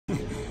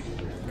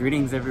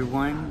Greetings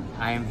everyone,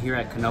 I am here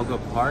at Canoga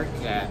Park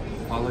at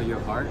Follow Your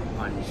Heart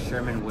on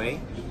Sherman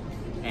Way,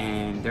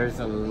 and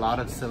there's a lot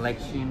of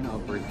selection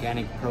of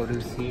organic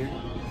produce here.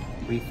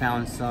 We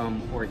found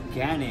some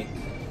organic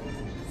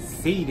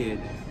seeded,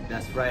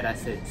 that's right, I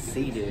said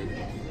seeded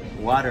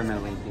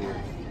watermelon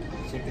here.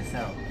 Check this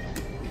out.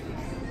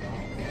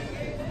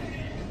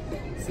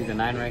 See the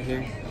 9 right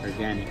here?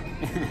 Organic.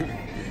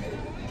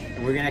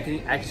 We're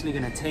actually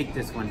gonna take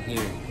this one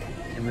here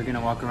and we're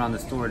gonna walk around the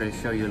store to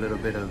show you a little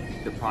bit of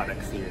the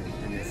products here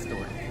in this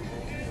store.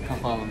 Come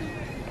follow me.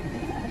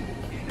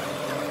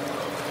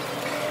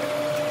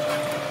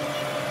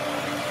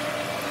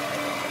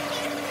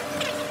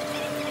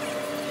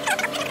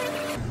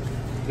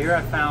 Here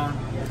I found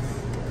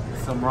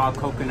some raw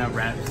coconut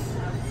wraps,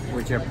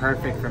 which are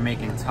perfect for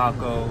making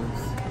tacos,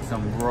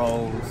 some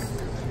rolls,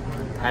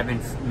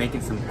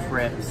 making some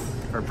crepes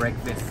for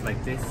breakfast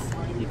like this.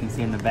 You can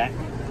see in the back.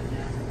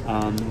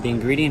 The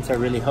ingredients are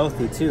really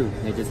healthy too.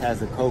 It just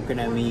has the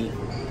coconut meat,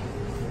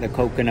 the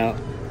coconut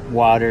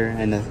water,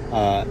 and the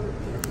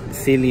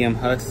psyllium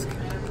husk.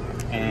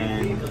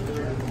 And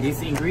these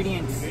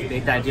ingredients, they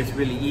digest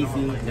really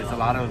easy. There's a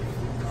lot of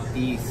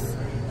these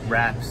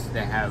wraps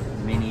that have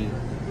many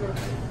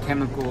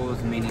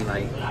chemicals, many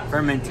like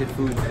fermented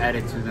foods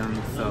added to them.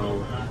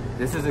 So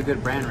this is a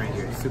good brand right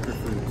here,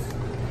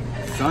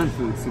 Superfoods. Sun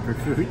Food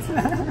Superfoods.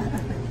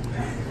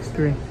 It's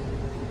great.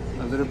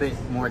 A little bit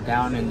more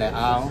down in the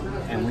aisle,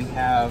 and we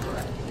have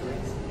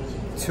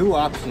 2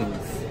 options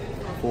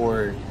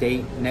for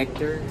date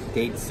nectar,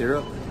 date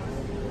syrup.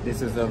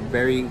 This is a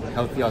very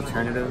healthy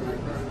alternative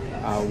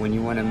when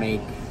you want to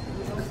make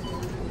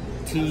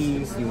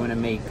teas, you want to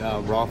make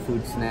raw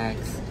food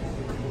snacks,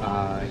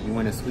 you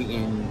want to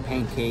sweeten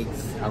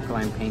pancakes,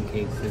 alkaline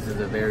pancakes. This is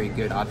a very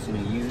good option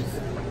to use.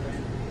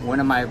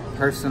 One of my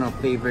personal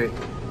favorite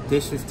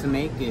dishes to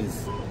make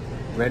is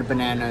red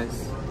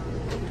bananas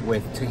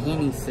with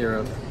tahini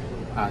syrup,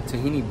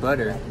 tahini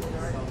butter,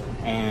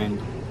 and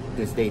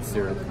this date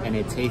syrup, and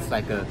it tastes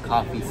like a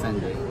coffee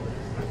sundae.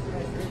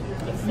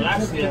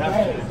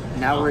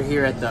 Now we're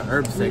here at the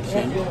herb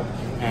section,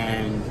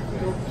 and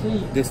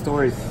this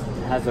store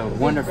has a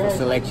wonderful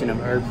selection of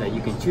herbs that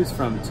you can choose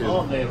from too.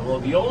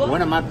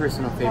 One of my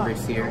personal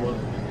favorites here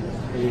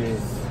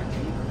is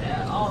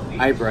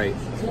eyebright.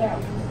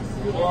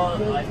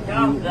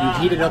 You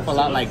heat it up a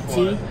lot like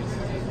tea,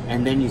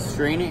 and then you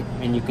strain it,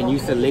 and you can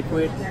use the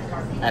liquid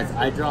as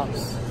eye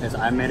drops, as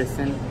eye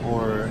medicine,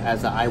 or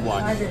as an eye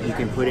wash. You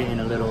can put it in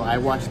a little eye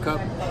wash cup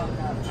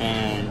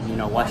and, you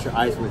know, wash your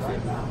eyes with it.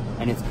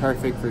 And it's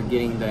perfect for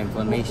getting the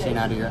inflammation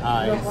out of your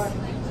eyes,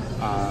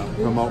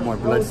 promote more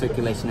blood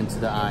circulation into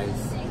the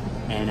eyes,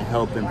 and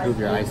help improve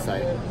your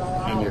eyesight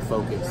and your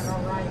focus.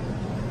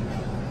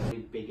 I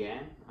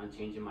began on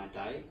changing my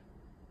diet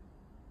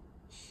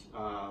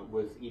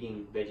was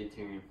eating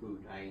vegetarian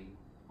food.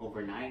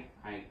 Overnight,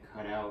 I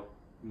cut out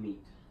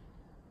meat.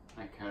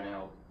 I cut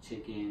out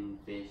chicken,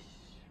 fish,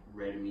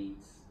 red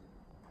meats,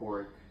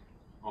 pork,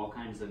 all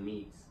kinds of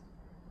meats.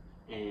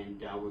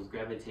 And I was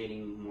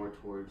gravitating more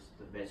towards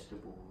the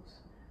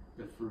vegetables,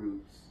 the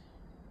fruits,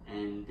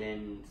 and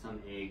then some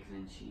eggs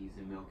and cheese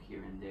and milk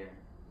here and there.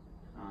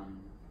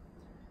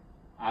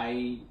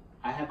 I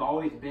have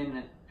always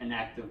been an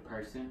active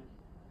person.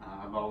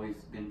 I've always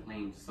been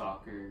playing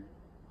soccer.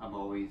 I've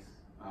always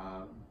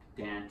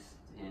danced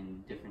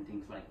and different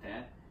things like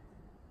that,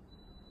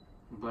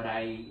 but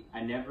I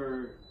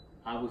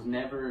was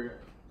never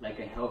like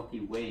a healthy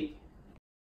weight